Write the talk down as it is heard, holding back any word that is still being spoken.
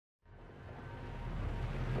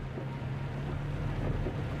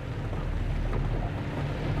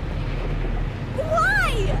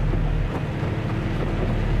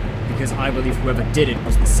because I believe whoever did it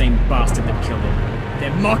was the same bastard that killed him.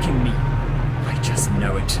 They're mocking me. I just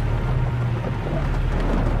know it.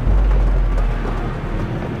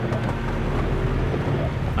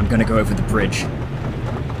 I'm gonna go over the bridge.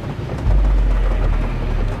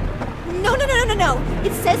 No.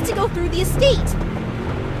 It says to go through the estate.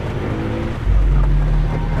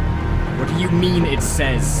 What do you mean it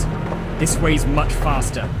says? This way's much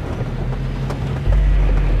faster.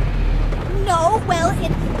 No, well,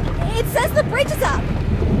 it says the bridge is up.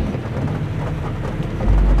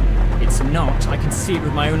 It's not. I can see it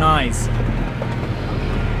with my own eyes.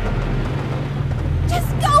 Just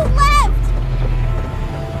go left!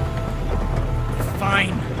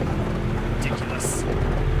 Fine. Ridiculous.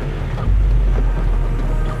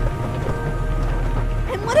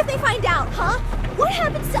 And what if they find out, huh? What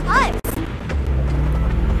happens to us?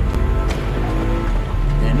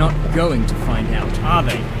 They're not going to find out, are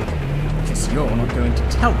they? Guess you're not going to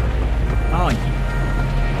tell them, are you?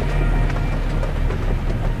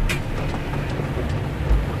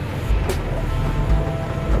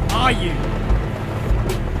 Are you?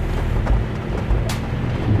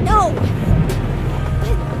 No!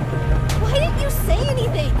 But why didn't you say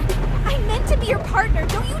anything? I meant to be your partner.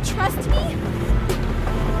 Don't you trust me?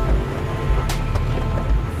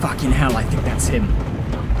 Fucking hell, I think that's him.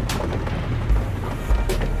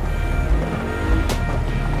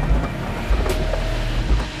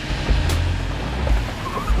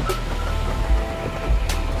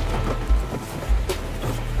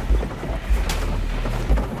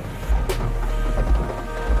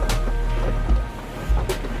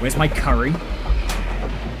 Where's my curry?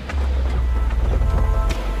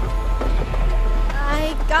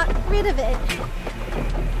 I got rid of it.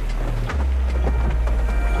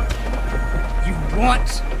 You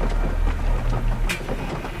what?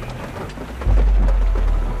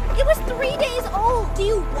 It was 3 days old. Do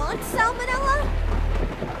you want salmonella?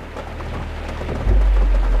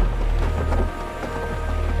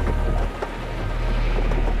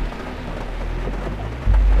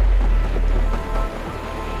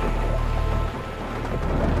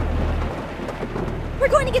 We're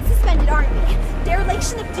going to get suspended, aren't we?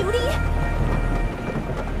 Dereliction of duty?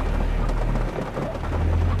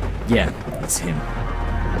 Yeah, it's him.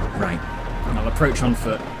 Right. I'll approach on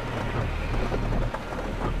foot.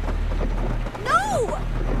 No!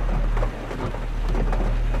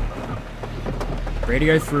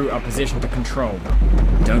 Radio through our position to control.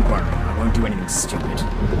 Don't worry, I won't do anything stupid.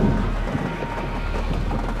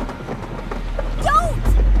 Don't!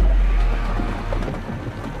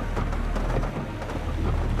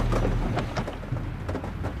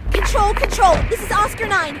 Control! This is Oscar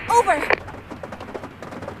 9. Over!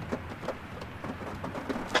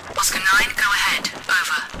 Oscar 9, go ahead.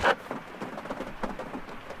 Over.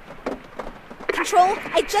 Control,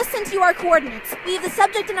 I just sent you our coordinates. We have the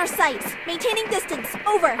subject in our sights. Maintaining distance.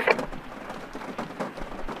 Over.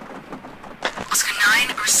 Oscar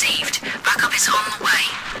 9, received. Backup is on the way.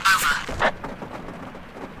 Over.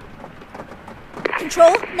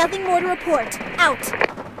 Control, nothing more to report. Out.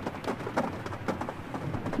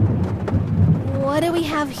 What do we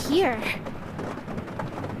have here?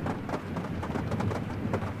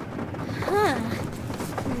 Huh.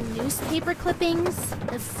 Newspaper clippings,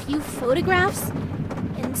 a few photographs,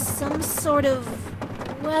 and some sort of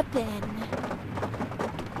weapon.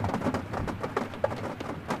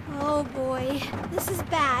 Oh boy, this is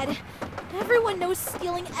bad. Everyone knows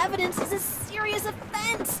stealing evidence is a serious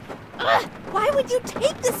offense. Ugh, why would you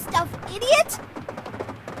take this stuff, idiot?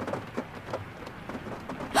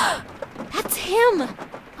 That's him!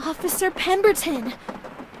 Officer Pemberton.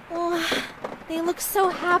 Oh, they look so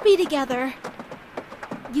happy together.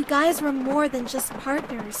 You guys were more than just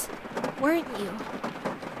partners, weren't you?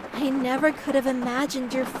 I never could have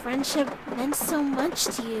imagined your friendship meant so much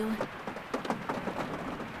to you.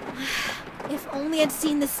 If only I'd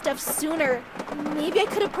seen this stuff sooner, maybe I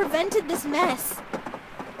could have prevented this mess.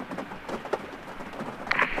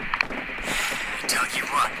 I tell you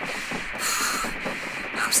what,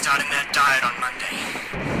 I'm starting that diet on Monday.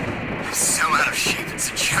 I'm so out of shape, it's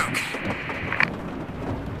a joke.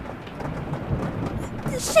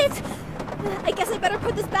 Shit! I guess I better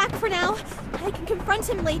put this back for now. I can confront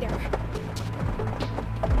him later.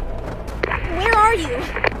 Where are you?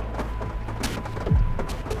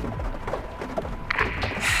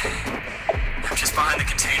 I'm just behind the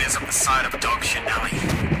containers up the side of a dog shit alley.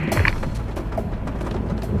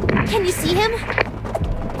 Can you see him?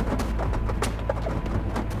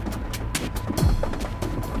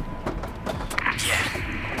 Yeah,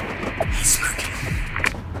 he's smoking.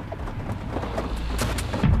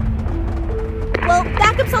 Well,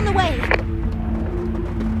 backup's on the way.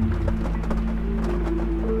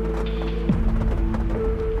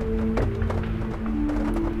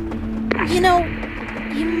 You know,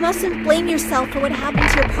 you mustn't blame yourself for what happened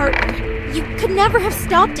to your partner. You could never have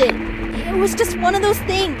stopped it. It was just one of those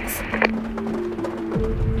things.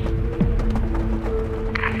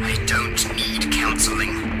 I don't need counseling.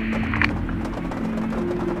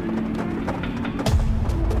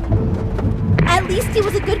 At least he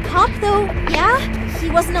was a good cop, though, yeah? He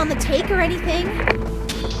wasn't on the take or anything.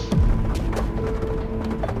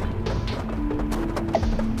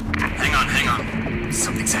 Hang on.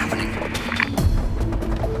 Something's happening.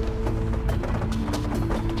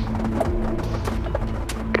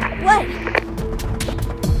 What?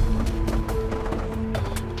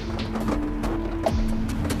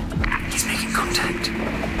 He's making contact.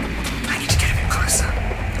 I need to get a bit closer.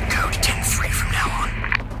 Code 10-3 from now on.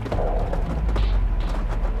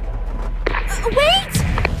 Wait!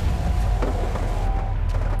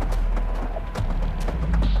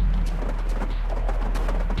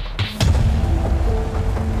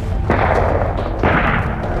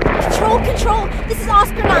 Control! This is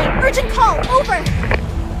Oscar 9. Urgent call. Over.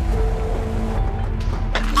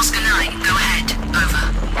 Oscar 9, go ahead. Over.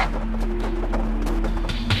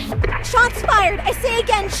 Shots fired! I say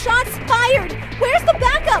again, shots fired! Where's the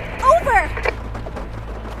backup? Over!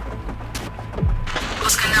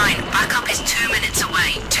 Oscar 9, backup is 2 minutes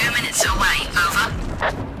away. 2 minutes away. Over.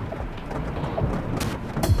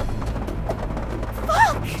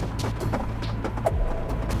 Fuck!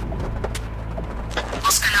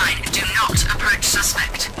 Oscar 9, do not approach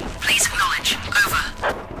suspect. Please acknowledge. Over.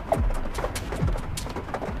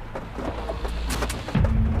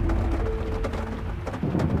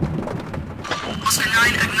 Oscar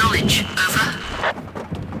 9, acknowledge. Over.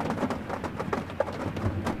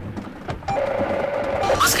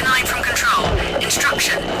 Oscar 9 from control.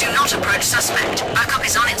 Instruction, do not approach suspect. Backup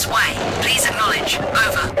is on its way. Please acknowledge.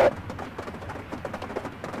 Over.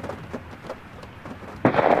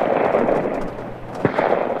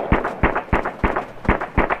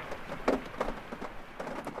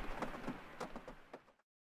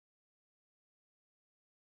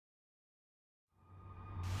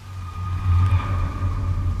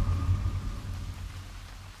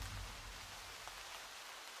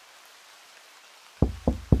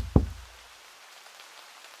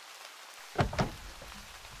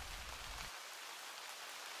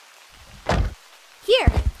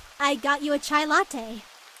 Here, I got you a chai latte.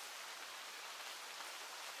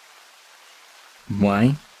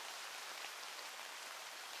 Why?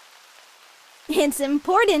 It's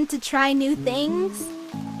important to try new things.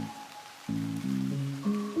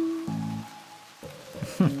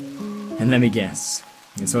 And let me guess,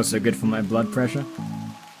 it's also good for my blood pressure?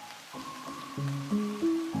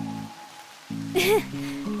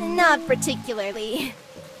 Not particularly.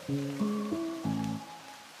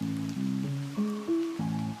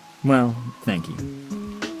 Well, thank you.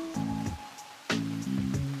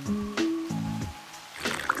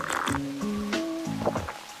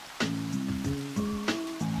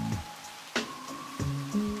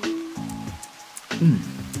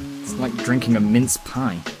 It's like drinking a mince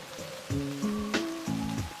pie.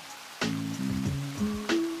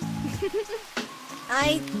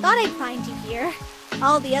 I thought I'd find you here.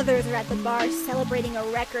 All the others are at the bar celebrating a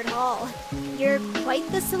record haul. You're quite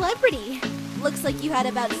the celebrity. Looks like you had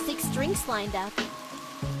about 6 drinks lined up.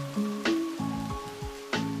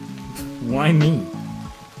 Why me?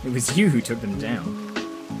 It was you who took them down.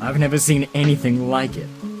 I've never seen anything like it.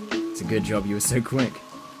 It's a good job you were so quick.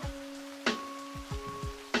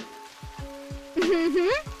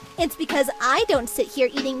 It's because I don't sit here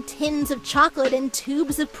eating tins of chocolate and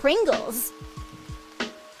tubes of Pringles.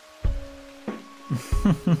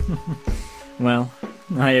 Well,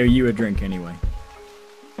 I owe you a drink anyway.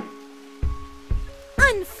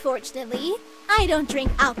 Unfortunately, I don't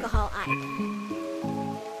drink alcohol either.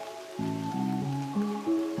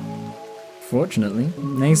 Fortunately,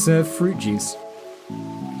 they serve fruit juice.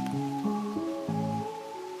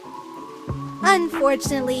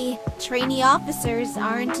 Unfortunately, trainee officers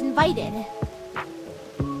aren't invited.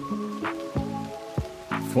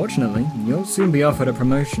 Fortunately, you'll soon be offered a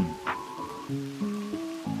promotion.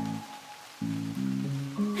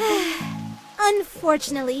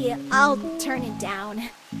 Unfortunately, I'll turn it down.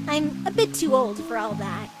 I'm a bit too old for all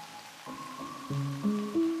that.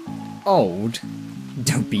 Old?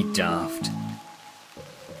 Don't be daft.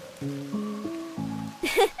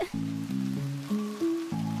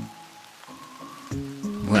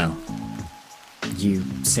 Well, you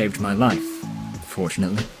saved my life,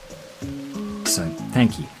 fortunately. So,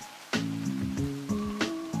 thank you.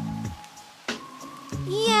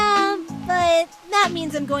 Yeah, but that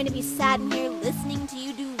means I'm going to be sat in here listening to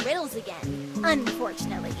you do riddles again,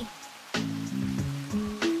 unfortunately.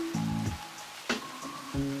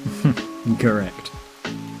 Correct.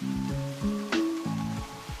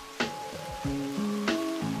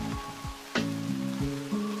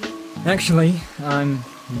 Actually, I'm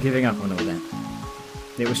giving up on all that.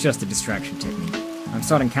 It was just a distraction technique. I'm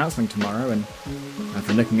starting counseling tomorrow, and I've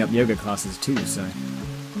been looking up yoga classes too, so...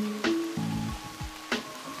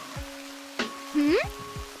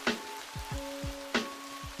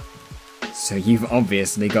 So you've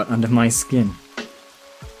obviously got under my skin.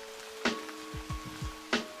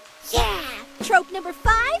 Yeah! Trope number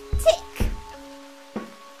 5, tick!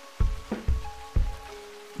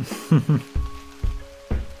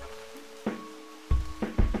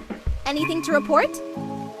 Anything to report?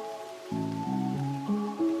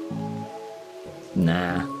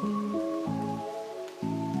 Nah.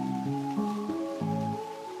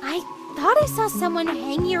 I thought I saw someone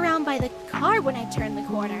hanging around by the car when I turned the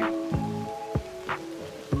corner.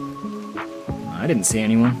 I didn't see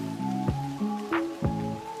anyone.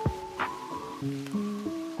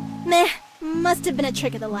 Meh, must have been a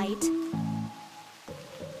trick of the light.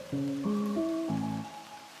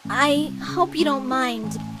 I hope you don't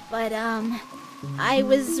mind, but, I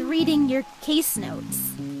was reading your case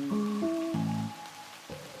notes.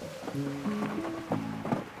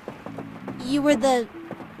 You were the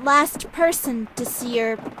last person to see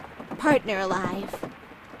your partner alive.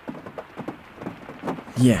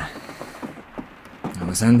 Yeah. I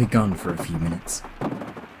was only gone for a few minutes.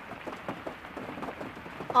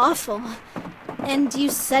 Awful. And you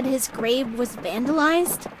said his grave was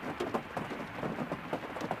vandalized?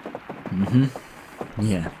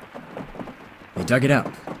 Yeah. They dug it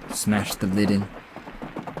up, smashed the lid in.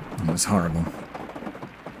 It was horrible.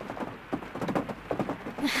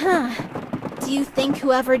 Huh. Do you think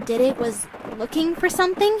whoever did it was looking for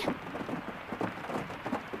something?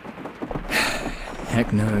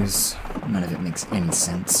 Heck knows. None of it makes any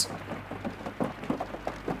sense.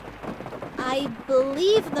 I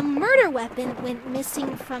believe the murder weapon went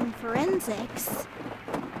missing from forensics.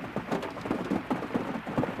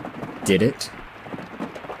 Did it?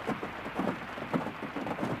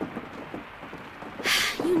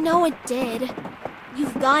 You know it did.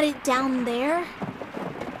 You've got it down there.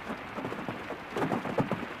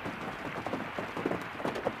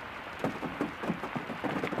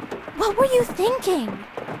 What were you thinking?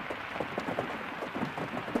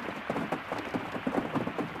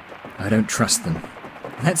 I don't trust them.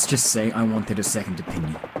 Let's just say I wanted a second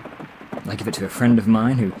opinion. I give it to a friend of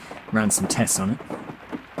mine who ran some tests on it.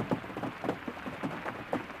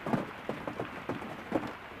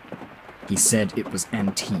 He said it was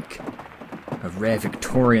antique. A rare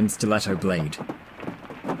Victorian stiletto blade.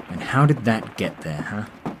 And how did that get there, huh?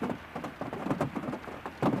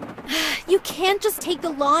 You can't just take the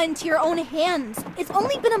law into your own hands. It's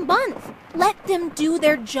only been a month. Let them do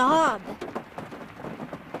their job.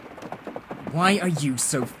 Why are you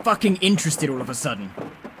so fucking interested all of a sudden?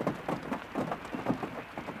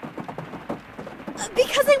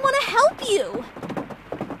 Because I want to help you.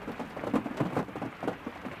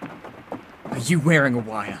 Are you wearing a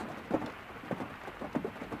wire?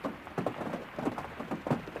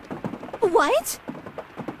 What?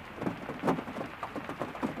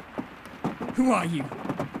 Who are you?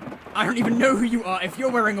 I don't even know who you are. If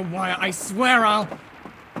you're wearing a wire, I swear I'll...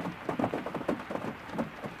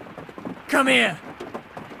 Come here!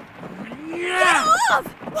 Get off!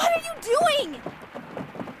 What are you doing?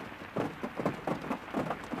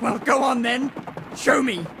 Well, go on then. Show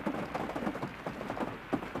me.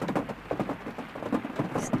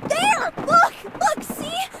 There! Look! Look!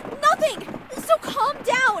 See? Nothing! So calm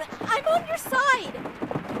down! I'm on your side!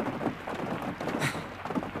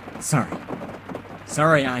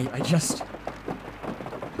 Sorry, I just...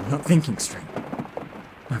 I'm not thinking straight.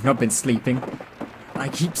 I've not been sleeping. I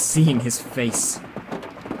keep seeing his face.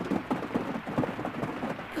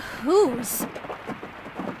 Whose?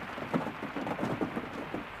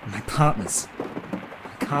 My partner's.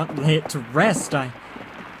 I can't lay it to rest. I...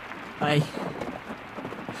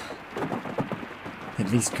 At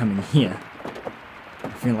least coming here, I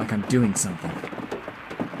feel like I'm doing something.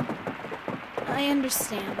 I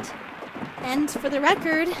understand. And for the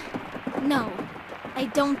record, no, I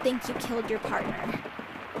don't think you killed your partner.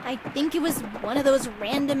 I think it was one of those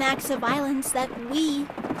random acts of violence that we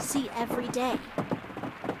see every day.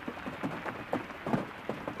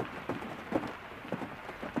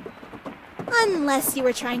 Unless you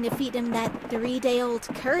were trying to feed him that 3-day-old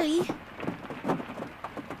curry.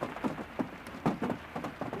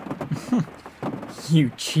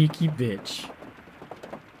 You cheeky bitch.